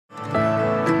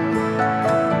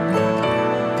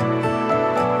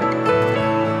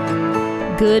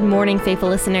Good morning, faithful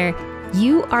listener.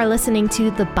 You are listening to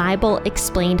the Bible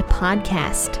Explained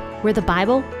podcast, where the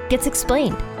Bible gets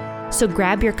explained. So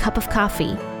grab your cup of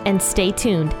coffee and stay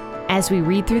tuned as we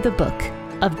read through the book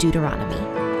of Deuteronomy.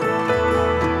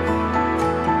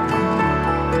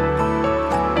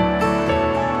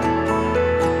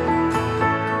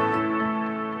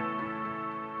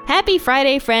 Happy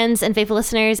Friday, friends and faithful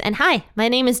listeners. And hi, my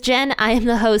name is Jen. I am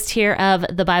the host here of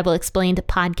the Bible Explained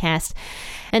podcast.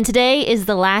 And today is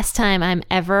the last time I'm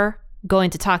ever going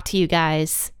to talk to you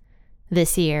guys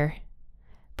this year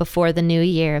before the new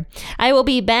year. I will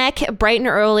be back bright and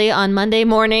early on Monday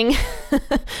morning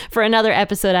for another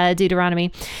episode out of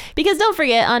Deuteronomy. Because don't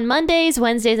forget, on Mondays,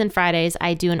 Wednesdays, and Fridays,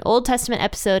 I do an Old Testament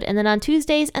episode. And then on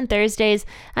Tuesdays and Thursdays,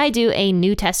 I do a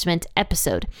New Testament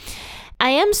episode.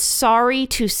 I am sorry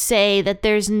to say that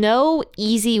there's no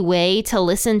easy way to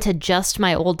listen to just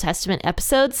my Old Testament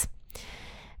episodes.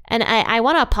 And I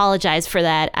want to apologize for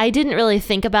that. I didn't really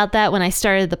think about that when I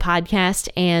started the podcast.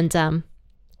 And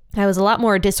I was a lot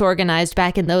more disorganized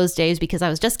back in those days because I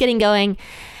was just getting going.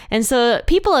 And so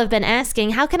people have been asking,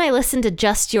 how can I listen to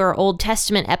just your Old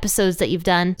Testament episodes that you've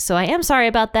done? So I am sorry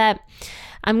about that.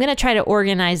 I'm going to try to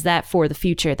organize that for the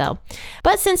future, though.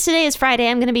 But since today is Friday,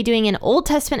 I'm going to be doing an Old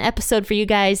Testament episode for you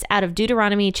guys out of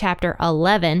Deuteronomy chapter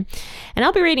 11. And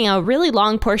I'll be reading a really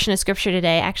long portion of scripture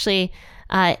today, actually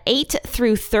 8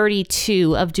 through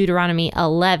 32 of Deuteronomy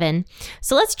 11.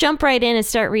 So let's jump right in and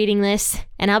start reading this.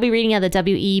 And I'll be reading out the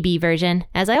WEB version,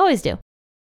 as I always do.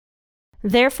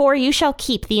 Therefore you shall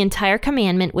keep the entire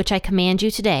commandment which I command you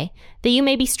today, that you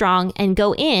may be strong and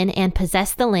go in and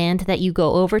possess the land that you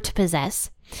go over to possess,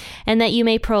 and that you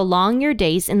may prolong your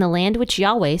days in the land which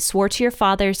Yahweh swore to your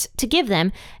fathers to give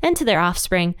them and to their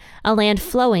offspring, a land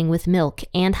flowing with milk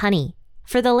and honey.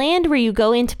 For the land where you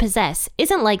go in to possess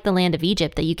isn't like the land of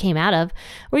Egypt that you came out of,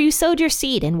 where you sowed your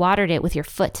seed and watered it with your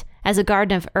foot, as a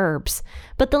garden of herbs.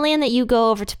 But the land that you go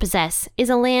over to possess is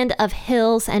a land of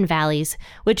hills and valleys,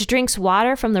 which drinks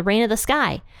water from the rain of the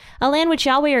sky, a land which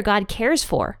Yahweh your God cares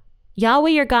for.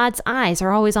 Yahweh your God's eyes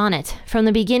are always on it, from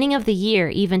the beginning of the year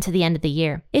even to the end of the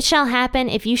year. It shall happen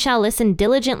if you shall listen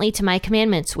diligently to my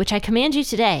commandments, which I command you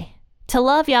today, to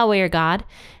love Yahweh your God,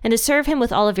 and to serve him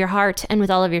with all of your heart and with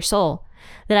all of your soul,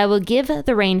 that I will give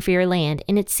the rain for your land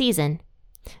in its season,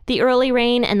 the early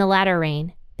rain and the latter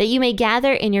rain, that you may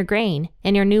gather in your grain,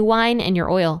 and your new wine, and your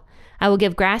oil. I will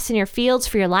give grass in your fields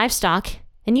for your livestock,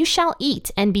 and you shall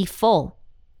eat and be full.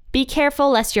 Be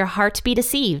careful lest your heart be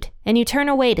deceived, and you turn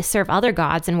away to serve other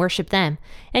gods and worship them.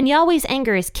 And Yahweh's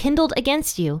anger is kindled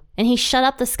against you, and he shut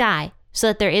up the sky, so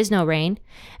that there is no rain,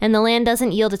 and the land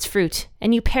doesn't yield its fruit,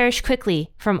 and you perish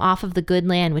quickly from off of the good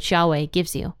land which Yahweh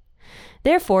gives you.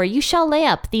 Therefore you shall lay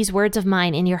up these words of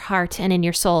mine in your heart and in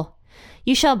your soul.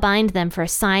 You shall bind them for a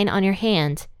sign on your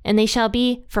hand, and they shall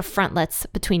be for frontlets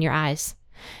between your eyes.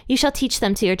 You shall teach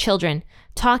them to your children,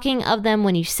 talking of them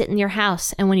when you sit in your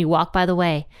house and when you walk by the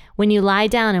way, when you lie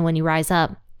down and when you rise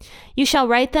up. You shall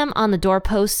write them on the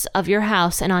doorposts of your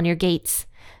house and on your gates,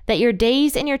 that your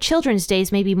days and your children's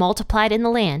days may be multiplied in the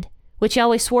land, which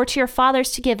Yahweh swore to your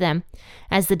fathers to give them,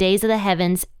 as the days of the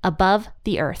heavens above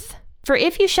the earth. For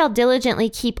if you shall diligently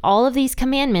keep all of these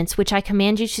commandments which I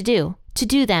command you to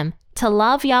do them, to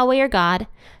love Yahweh your God,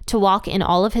 to walk in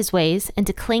all of his ways, and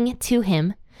to cling to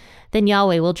him, then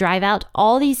Yahweh will drive out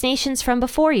all these nations from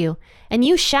before you, and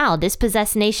you shall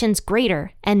dispossess nations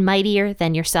greater and mightier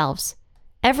than yourselves.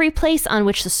 Every place on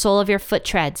which the sole of your foot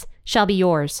treads shall be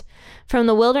yours, from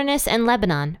the wilderness and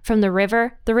Lebanon, from the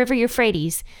river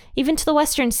Euphrates, even to the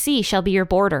western sea shall be your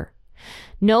border.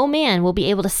 No man will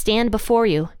be able to stand before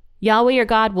you. Yahweh your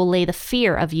God will lay the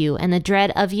fear of you and the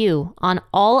dread of you on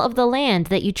all of the land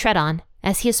that you tread on,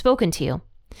 as he has spoken to you.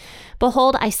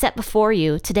 Behold, I set before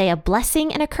you today a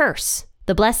blessing and a curse.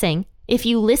 The blessing, if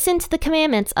you listen to the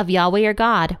commandments of Yahweh your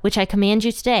God, which I command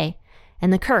you today,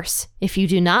 and the curse, if you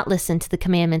do not listen to the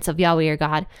commandments of Yahweh your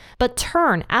God, but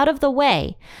turn out of the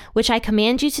way, which I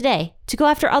command you today, to go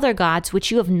after other gods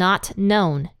which you have not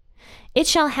known. It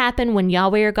shall happen when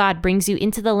Yahweh your God brings you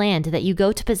into the land that you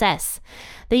go to possess,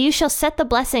 that you shall set the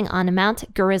blessing on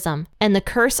Mount Gerizim and the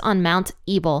curse on Mount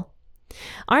Ebal.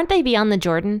 Aren't they beyond the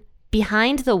Jordan,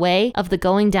 behind the way of the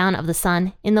going down of the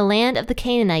sun, in the land of the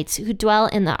Canaanites who dwell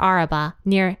in the Arabah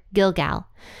near Gilgal,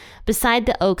 beside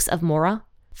the oaks of Morah?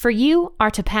 For you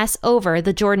are to pass over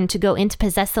the Jordan to go in to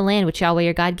possess the land which Yahweh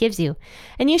your God gives you,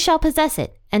 and you shall possess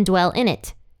it and dwell in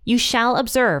it. You shall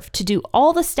observe to do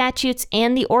all the statutes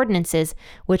and the ordinances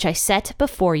which I set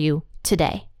before you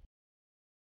today.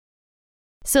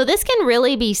 So this can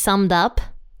really be summed up,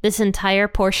 this entire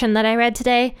portion that I read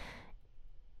today,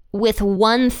 with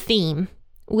one theme,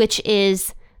 which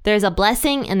is There's a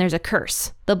blessing and there's a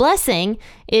curse. The blessing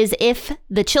is if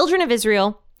the children of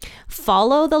Israel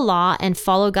follow the law and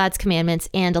follow God's commandments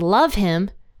and love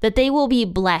him, that they will be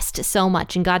blessed so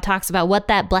much. And God talks about what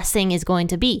that blessing is going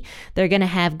to be. They're going to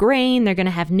have grain. They're going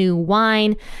to have new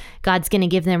wine. God's going to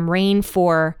give them rain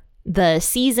for the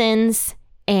seasons,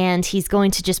 and he's going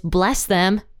to just bless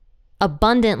them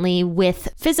abundantly with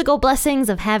physical blessings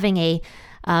of having a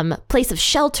place of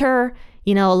shelter,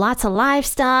 lots of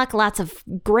livestock, lots of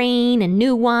grain and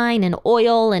new wine and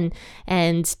oil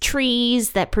and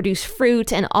trees that produce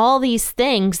fruit and all these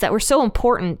things that were so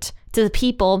important to the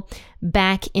people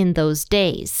back in those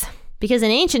days. Because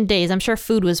in ancient days, I'm sure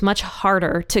food was much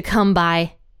harder to come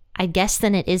by, I guess,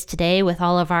 than it is today with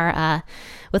all of our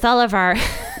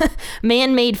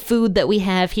man-made food that we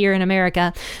have here in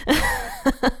America.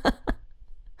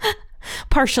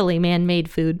 Partially man-made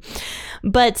food.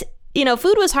 But,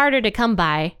 food was harder to come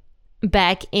by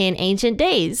back in ancient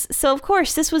days. So, of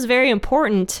course, this was very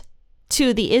important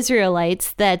to the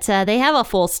Israelites that they have a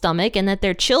full stomach and that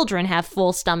their children have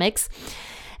full stomachs.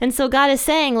 And so God is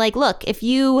saying, look, if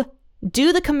you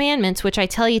do the commandments, which I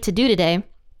tell you to do today,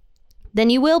 then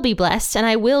you will be blessed, and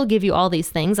I will give you all these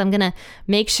things. I'm going to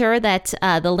make sure that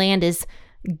the land is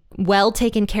well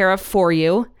taken care of for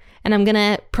you, and I'm going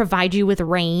to provide you with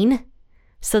rain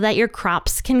so that your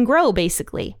crops can grow,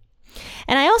 basically.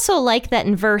 And I also like that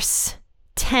in verse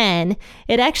 10,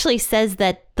 it actually says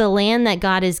that the land that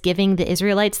God is giving the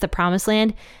Israelites, the promised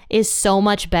land, is so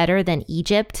much better than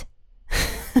Egypt.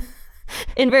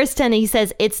 In verse 10, he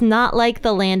says, it's not like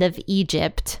the land of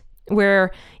Egypt,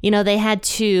 where, they had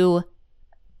to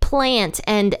plant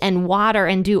and water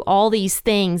and do all these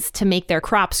things to make their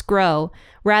crops grow.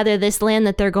 Rather, this land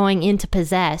that they're going in to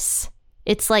possess,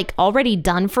 it's already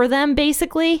done for them,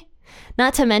 basically.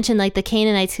 Not to mention the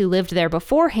Canaanites who lived there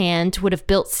beforehand would have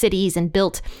built cities and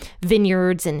built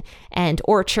vineyards and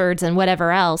orchards and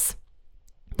whatever else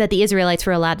that the Israelites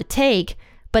were allowed to take.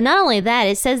 But not only that,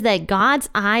 it says that God's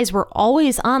eyes were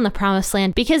always on the promised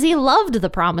land because he loved the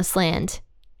promised land.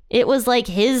 It was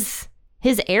his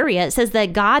area. It says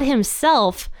that God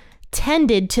himself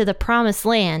tended to the promised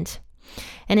land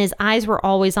and his eyes were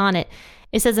always on it.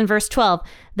 It says in verse 12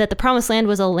 that the promised land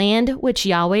was a land which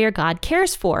Yahweh your God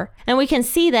cares for. And we can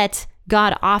see that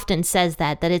God often says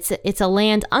that it's a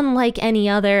land unlike any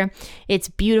other. It's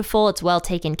beautiful, it's well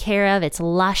taken care of, it's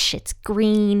lush, it's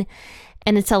green,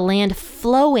 and it's a land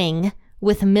flowing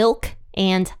with milk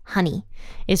and honey,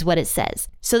 is what it says.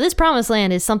 So this promised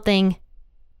land is something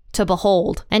to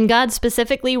behold. And God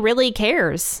specifically really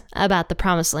cares about the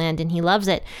promised land, and he loves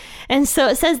it. And so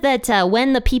it says that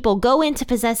when the people go in to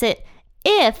possess it,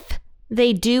 if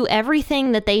they do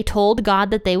everything that they told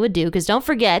God that they would do, because don't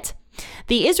forget,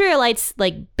 the Israelites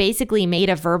basically made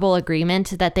a verbal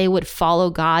agreement that they would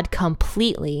follow God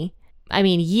completely. I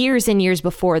mean, years and years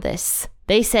before this,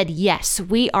 they said, yes,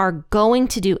 we are going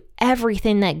to do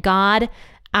everything that God,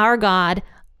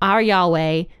 our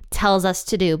Yahweh, tells us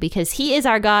to do because he is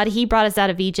our God. He brought us out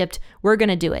of Egypt. We're going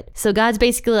to do it. So God's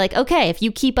basically okay, if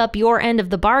you keep up your end of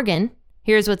the bargain,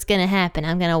 here's what's going to happen.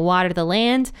 I'm going to water the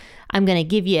land. I'm going to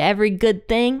give you every good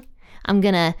thing. I'm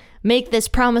going to make this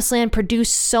promised land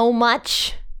produce so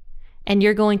much, and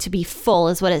you're going to be full,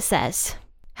 is what it says.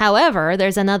 However,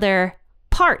 there's another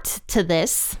part to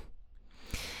this,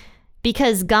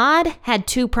 because God had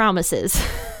two promises.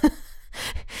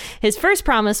 His first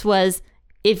promise was,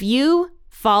 if you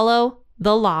follow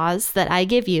the laws that I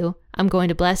give you, I'm going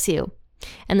to bless you.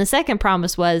 And the second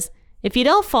promise was, if you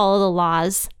don't follow the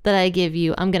laws that I give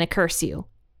you, I'm going to curse you.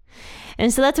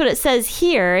 And so that's what it says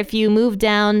here. If you move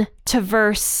down to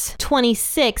verse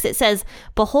 26, it says,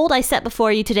 behold, I set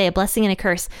before you today a blessing and a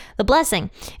curse. The blessing,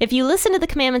 if you listen to the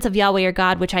commandments of Yahweh your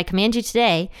God, which I command you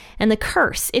today, and the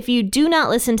curse, if you do not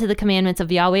listen to the commandments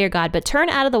of Yahweh your God, but turn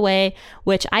out of the way,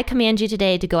 which I command you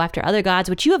today to go after other gods,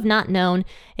 which you have not known,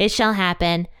 it shall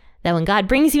happen that when God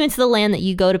brings you into the land that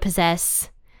you go to possess,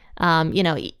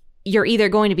 you're either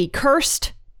going to be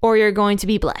cursed or you're going to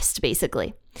be blessed,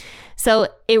 basically. So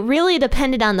it really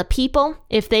depended on the people.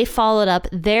 If they followed up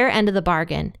their end of the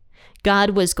bargain,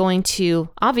 God was going to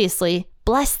obviously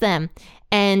bless them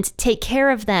and take care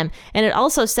of them. And it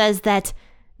also says that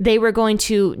they were going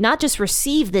to not just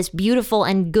receive this beautiful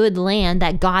and good land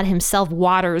that God himself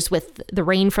waters with the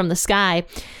rain from the sky,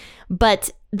 but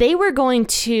they were going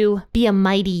to be a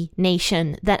mighty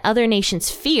nation that other nations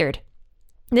feared.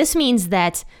 This means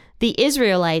that the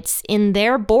Israelites in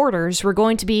their borders were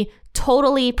going to be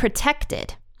totally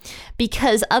protected.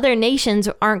 because other nations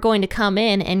aren't going to come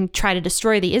in and try to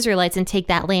destroy the Israelites and take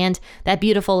that land, that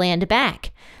beautiful land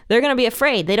back. They're going to be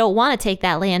afraid. They don't want to take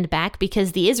that land back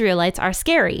because the Israelites are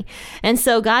scary. And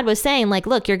so God was saying, like,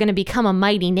 look, you're going to become a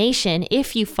mighty nation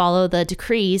if you follow the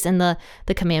decrees and the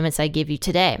commandments I give you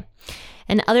today.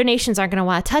 And other nations aren't going to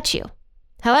want to touch you.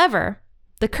 However,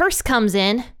 the curse comes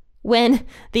in when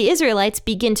the Israelites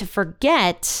begin to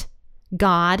forget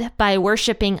God by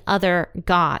worshiping other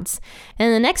gods. And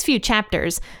in the next few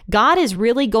chapters, God is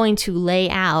really going to lay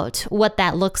out what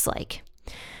that looks like.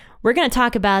 We're going to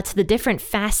talk about the different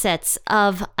facets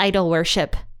of idol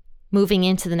worship moving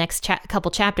into the next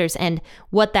couple chapters and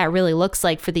what that really looks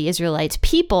like for the Israelite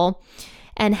people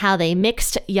and how they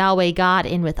mixed Yahweh God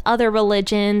in with other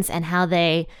religions and how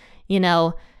they,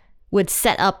 would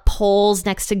set up poles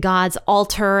next to God's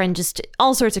altar and just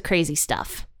all sorts of crazy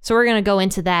stuff. So we're going to go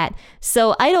into that.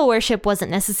 So idol worship wasn't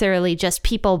necessarily just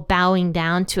people bowing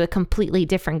down to a completely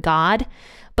different God,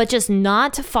 but just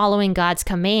not following God's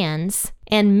commands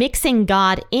and mixing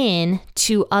God in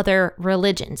to other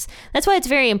religions. That's why it's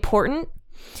very important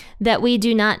that we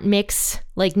do not mix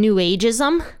like New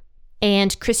Ageism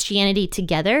and Christianity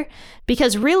together,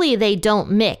 because really they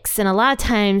don't mix. And a lot of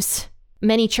times,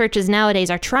 many churches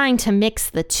nowadays are trying to mix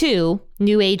the two,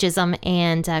 New Ageism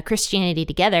and Christianity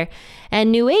together.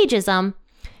 And New Ageism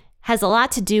has a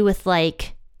lot to do with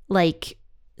like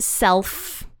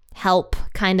self-help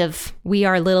kind of, we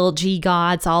are little g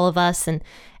gods, all of us, and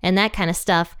that kind of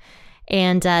stuff.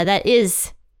 And that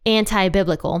is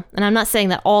anti-biblical. And I'm not saying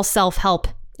that all self-help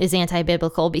is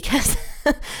anti-biblical, because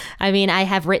I mean, I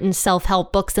have written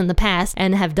self-help books in the past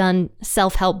and have done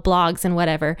self-help blogs and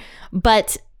whatever.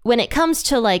 But when it comes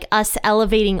to like us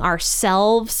elevating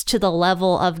ourselves to the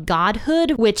level of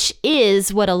godhood, which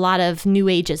is what a lot of New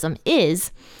Ageism is,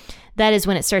 that is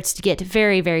when it starts to get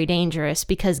very, very dangerous,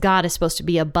 because God is supposed to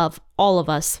be above all of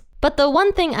us. But the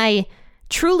one thing I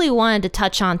truly wanted to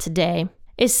touch on today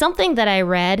is something that I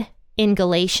read in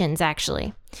Galatians,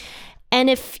 actually. And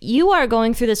if you are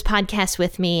going through this podcast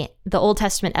with me, the Old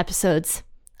Testament episodes,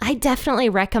 I definitely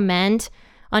recommend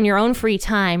on your own free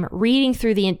time reading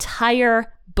through the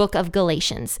entire book of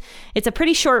Galatians. It's a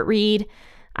pretty short read.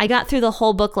 I got through the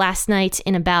whole book last night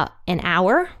in about an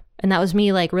hour, and that was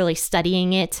me like really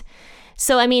studying it.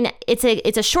 So, I mean, it's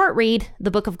a short read,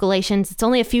 the book of Galatians. It's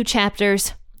only a few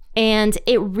chapters, and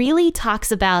it really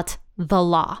talks about the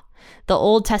law, the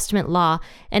Old Testament law,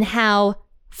 and how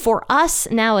for us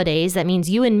nowadays, that means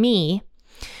you and me,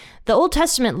 the Old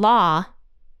Testament law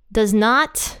does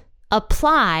not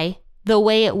apply the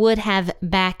way it would have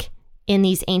back in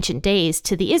these ancient days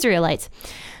to the Israelites.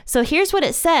 So here's what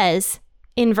it says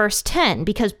in verse 10,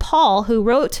 because Paul, who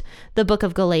wrote the book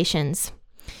of Galatians,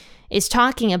 is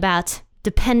talking about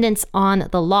dependence on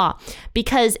the law.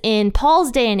 Because in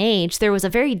Paul's day and age, there was a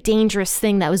very dangerous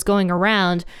thing that was going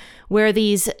around where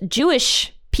these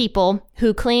Jewish people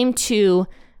who claimed to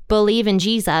believe in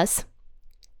Jesus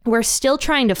were still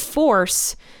trying to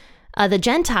force the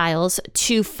Gentiles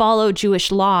to follow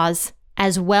Jewish laws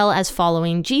as well as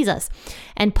following Jesus.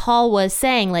 And Paul was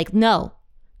saying, like, no,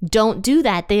 don't do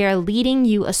that. They are leading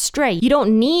you astray. You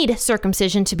don't need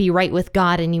circumcision to be right with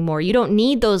God anymore. You don't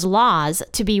need those laws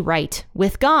to be right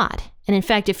with God. And in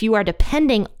fact, if you are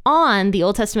depending on the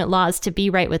Old Testament laws to be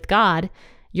right with God,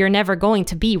 you're never going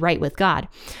to be right with God.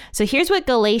 So here's what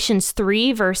Galatians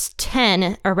 3 verse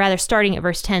 10, or rather starting at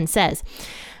verse 10 says,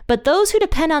 "But those who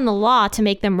depend on the law to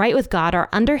make them right with God are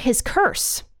under his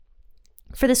curse.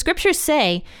 For the scriptures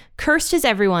say, 'Cursed is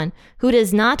everyone who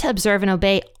does not observe and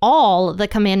obey all the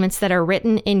commandments that are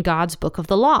written in God's book of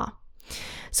the law.'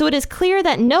 So it is clear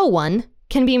that no one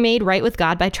can be made right with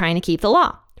God by trying to keep the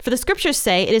law. For the scriptures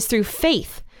say it is through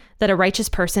faith that a righteous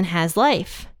person has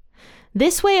life.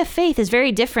 This way of faith is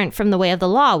very different from the way of the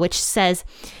law, which says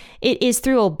it is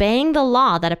through obeying the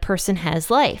law that a person has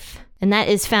life." And that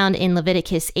is found in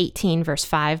Leviticus 18, verse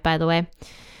 5, by the way,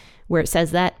 where it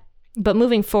says that. But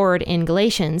moving forward in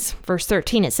Galatians, verse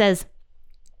 13, it says,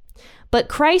 "But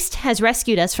Christ has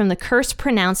rescued us from the curse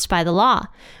pronounced by the law.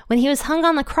 When he was hung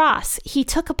on the cross, he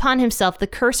took upon himself the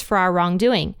curse for our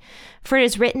wrongdoing. For it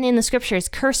is written in the scriptures,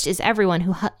 'Cursed is everyone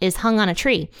who is hung on a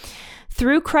tree.'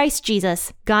 Through Christ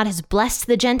Jesus, God has blessed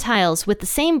the Gentiles with the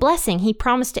same blessing he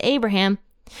promised to Abraham,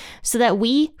 so that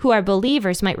we who are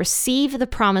believers might receive the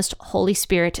promised Holy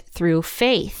Spirit through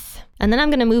faith." And then I'm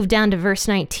going to move down to verse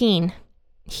 19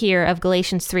 here of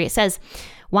Galatians 3. It says,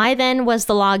 "Why then was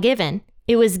the law given?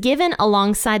 It was given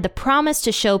alongside the promise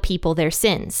to show people their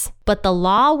sins. But the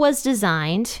law was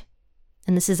designed,"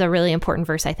 and this is a really important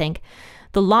verse, I think,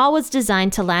 "the law was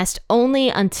designed to last only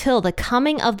until the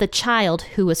coming of the child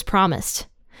who was promised.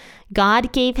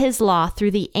 God gave his law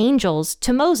through the angels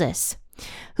to Moses,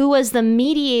 who was the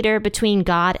mediator between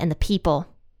God and the people.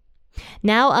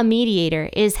 Now a mediator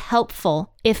is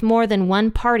helpful if more than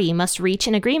one party must reach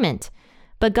an agreement.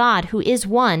 But God, who is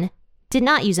one, did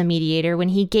not use a mediator when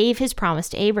he gave his promise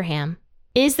to Abraham.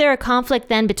 Is there a conflict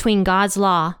then between God's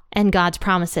law and God's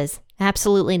promises?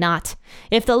 Absolutely not.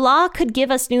 If the law could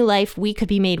give us new life, we could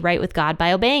be made right with God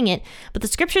by obeying it. But the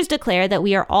scriptures declare that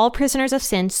we are all prisoners of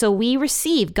sin, so we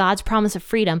receive God's promise of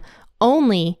freedom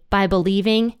only by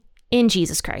believing in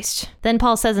Jesus Christ. Then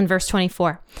Paul says in verse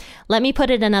 24, "Let me put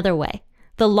it another way.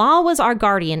 The law was our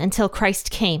guardian until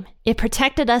Christ came. It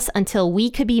protected us until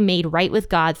we could be made right with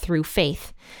God through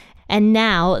faith. And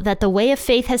now that the way of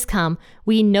faith has come,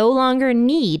 we no longer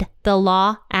need the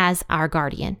law as our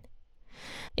guardian."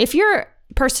 If you're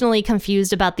personally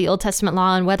confused about the Old Testament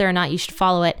law and whether or not you should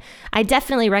follow it, I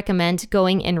definitely recommend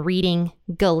going and reading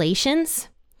Galatians,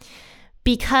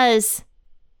 because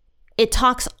it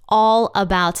talks all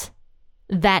about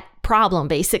that problem,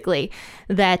 basically,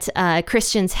 that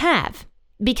Christians have.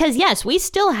 Because yes, we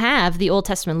still have the Old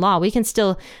Testament law. We can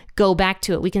still go back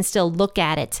to it. We can still look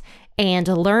at it and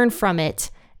learn from it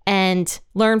and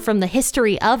learn from the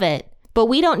history of it. But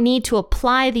we don't need to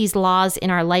apply these laws in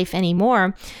our life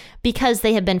anymore because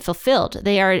they have been fulfilled.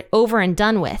 They are over and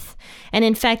done with. And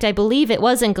in fact, I believe it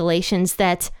was in Galatians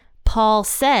that Paul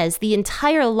says the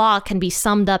entire law can be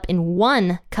summed up in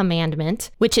one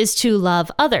commandment, which is to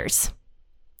love others.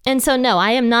 And so, no,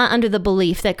 I am not under the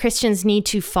belief that Christians need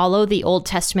to follow the Old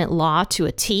Testament law to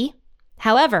a T.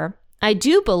 However, I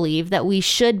do believe that we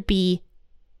should be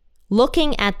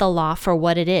looking at the law for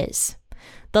what it is.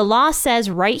 The law says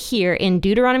right here in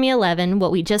Deuteronomy 11,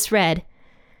 what we just read,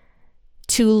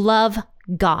 to love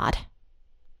God.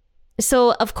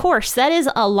 So, of course, that is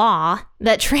a law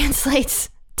that translates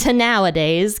to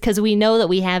nowadays, because we know that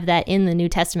we have that in the New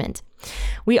Testament.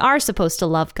 We are supposed to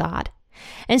love God.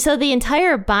 And so the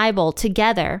entire Bible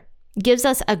together gives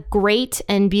us a great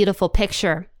and beautiful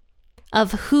picture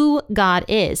of who God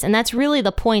is. And that's really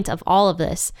the point of all of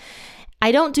this.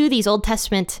 I don't do these Old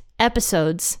Testament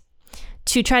episodes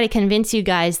to try to convince you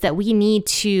guys that we need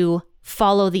to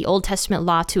follow the Old Testament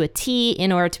law to a T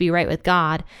in order to be right with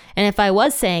God. And if I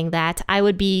was saying that, I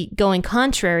would be going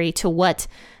contrary to what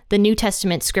the New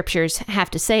Testament scriptures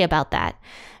have to say about that.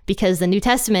 Because the New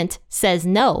Testament says,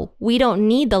 no, we don't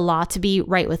need the law to be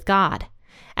right with God.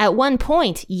 At one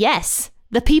point, yes,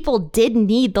 the people did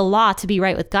need the law to be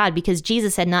right with God because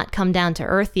Jesus had not come down to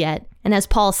earth yet. And as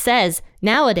Paul says,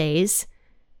 nowadays,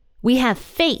 we have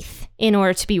faith in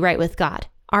order to be right with God.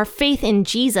 Our faith in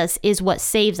Jesus is what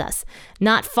saves us,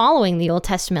 not following the Old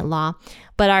Testament law,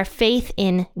 but our faith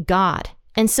in God.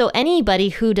 And so anybody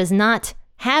who does not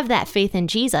have that faith in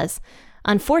Jesus,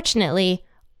 unfortunately,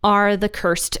 are the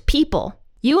cursed people.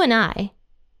 You and I,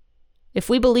 if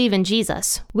we believe in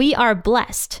Jesus, we are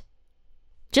blessed.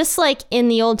 Just like in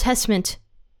the Old Testament,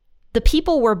 the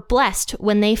people were blessed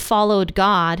when they followed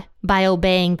God by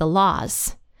obeying the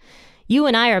laws. You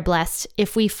and I are blessed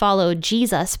if we follow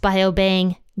Jesus by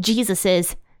obeying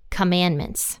Jesus's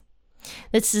commandments.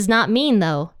 This does not mean,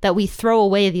 though, that we throw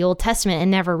away the Old Testament and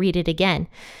never read it again.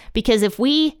 Because if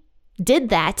we did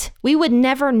that, we would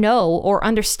never know or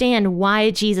understand why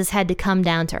Jesus had to come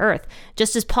down to earth.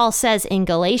 Just as Paul says in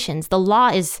Galatians, the law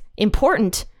is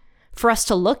important for us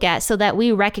to look at so that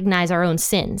we recognize our own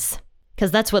sins.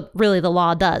 Because that's what really the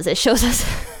law does. It shows us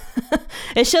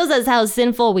it shows us how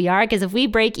sinful we are, because if we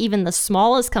break even the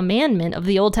smallest commandment of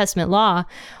the Old Testament law,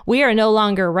 we are no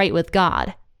longer right with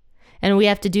God. And we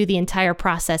have to do the entire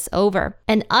process over.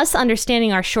 And us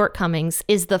understanding our shortcomings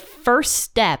is the first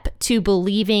step to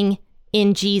believing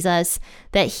in Jesus,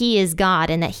 that he is God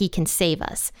and that he can save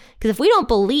us. Because if we don't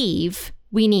believe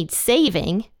we need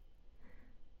saving,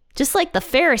 just like the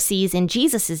Pharisees in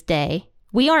Jesus's day,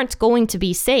 we aren't going to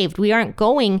be saved. We aren't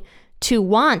going to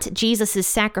want Jesus's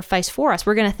sacrifice for us.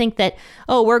 We're going to think that,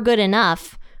 oh, we're good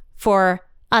enough for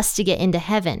us to get into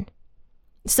heaven.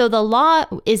 So the law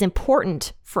is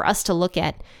important for us to look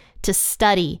at, to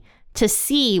study, to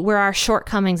see where our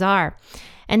shortcomings are,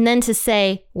 and then to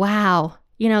say, wow,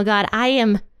 you know, God, I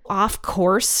am off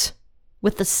course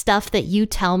with the stuff that you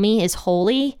tell me is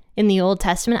holy in the Old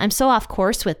Testament. I'm so off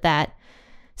course with that.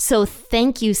 So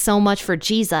thank you so much for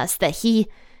Jesus, that he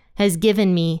has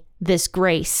given me this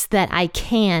grace that I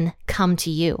can come to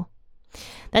you.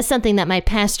 That's something that my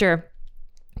pastor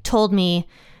told me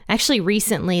actually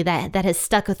recently that has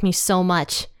stuck with me so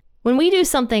much. When we do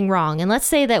something wrong, and let's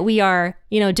say that we are,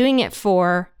 doing it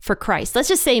for Christ. Let's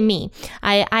just say me.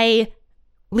 I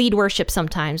lead worship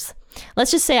sometimes.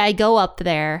 Let's just say I go up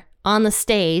there on the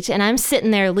stage and I'm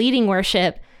sitting there leading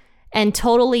worship, and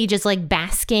totally just like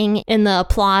basking in the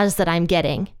applause that I'm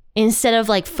getting. Instead of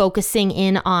like focusing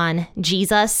in on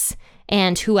Jesus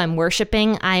and who I'm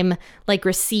worshiping, I'm like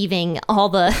receiving all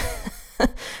the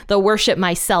the worship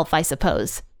myself, I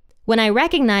suppose. When I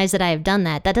recognize that I have done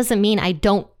that, that doesn't mean I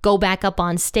don't go back up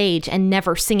on stage and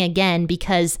never sing again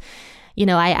because,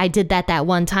 I did that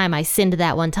one time, I sinned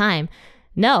that one time.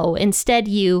 No, instead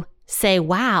you say,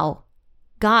 wow,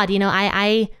 God,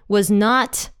 I was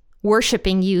not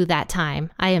worshiping you that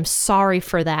time. I am sorry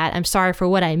for that. I'm sorry for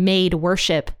what I made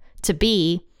worship to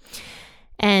be.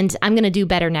 And I'm going to do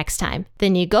better next time.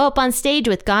 Then you go up on stage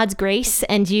with God's grace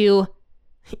and you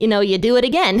do it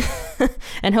again.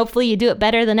 And hopefully you do it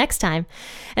better the next time.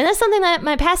 And that's something that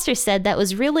my pastor said that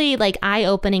was really like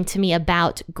eye-opening to me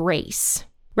about grace.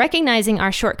 Recognizing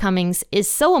our shortcomings is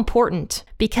so important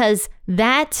because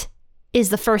that is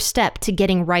the first step to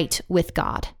getting right with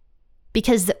God.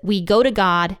 Because we go to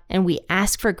God and we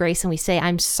ask for grace and we say,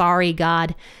 I'm sorry,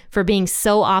 God, for being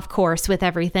so off course with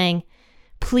everything.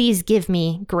 Please give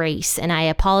me grace, and I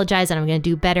apologize, and I'm going to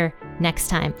do better next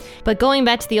time. But going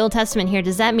back to the Old Testament here,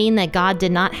 does that mean that God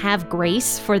did not have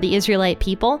grace for the Israelite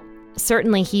people?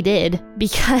 Certainly he did,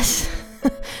 because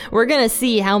we're going to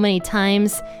see how many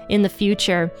times in the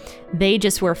future they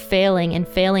just were failing and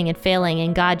failing and failing,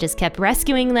 and God just kept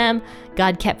rescuing them.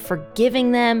 God kept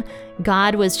forgiving them.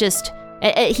 God was just...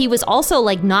 He was also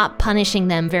like not punishing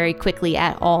them very quickly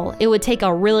at all. It would take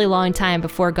a really long time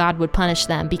before God would punish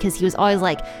them because he was always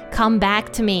like, come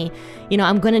back to me.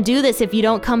 I'm going to do this. If you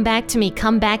don't come back to me,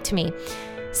 come back to me.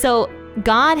 So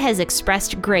God has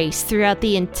expressed grace throughout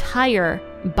the entire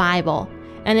Bible.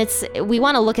 And we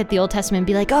want to look at the Old Testament and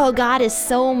be like, oh, God is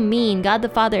so mean. God the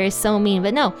Father is so mean.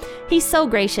 But no, he's so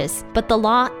gracious. But the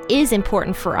law is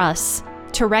important for us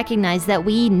to recognize that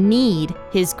we need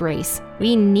his grace.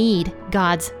 We need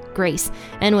God's grace.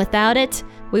 And without it,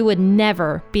 we would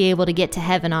never be able to get to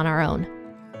heaven on our own.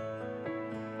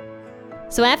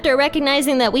 So after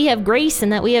recognizing that we have grace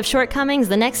and that we have shortcomings,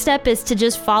 the next step is to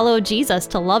just follow Jesus,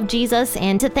 to love Jesus,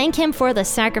 and to thank him for the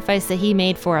sacrifice that he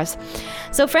made for us.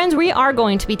 So friends, we are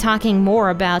going to be talking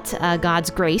more about God's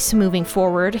grace moving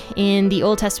forward in the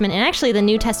Old Testament and actually the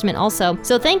New Testament also.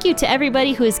 So thank you to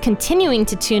everybody who is continuing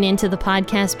to tune into the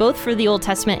podcast, both for the Old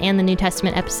Testament and the New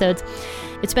Testament episodes.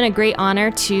 It's been a great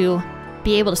honor to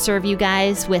be able to serve you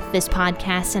guys with this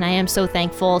podcast, and I am so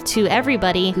thankful to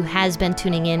everybody who has been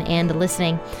tuning in and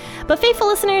listening. But faithful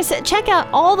listeners, check out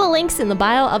all the links in the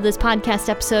bio of this podcast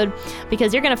episode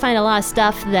because you're going to find a lot of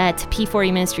stuff that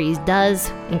P4E Ministries does,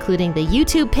 including the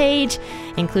YouTube page,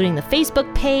 including the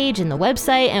Facebook page and the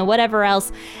website and whatever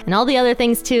else, and all the other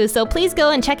things too. So please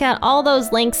go and check out all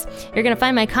those links. You're going to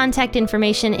find my contact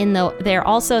information in there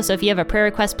also. So if you have a prayer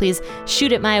request, please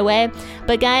shoot it my way.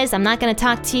 But guys, I'm not going to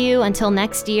talk to you until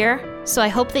next year. So I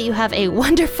hope that you have a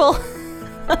wonderful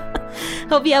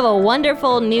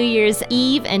New Year's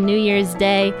Eve and New Year's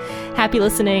Day. Happy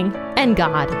listening, and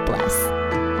God bless.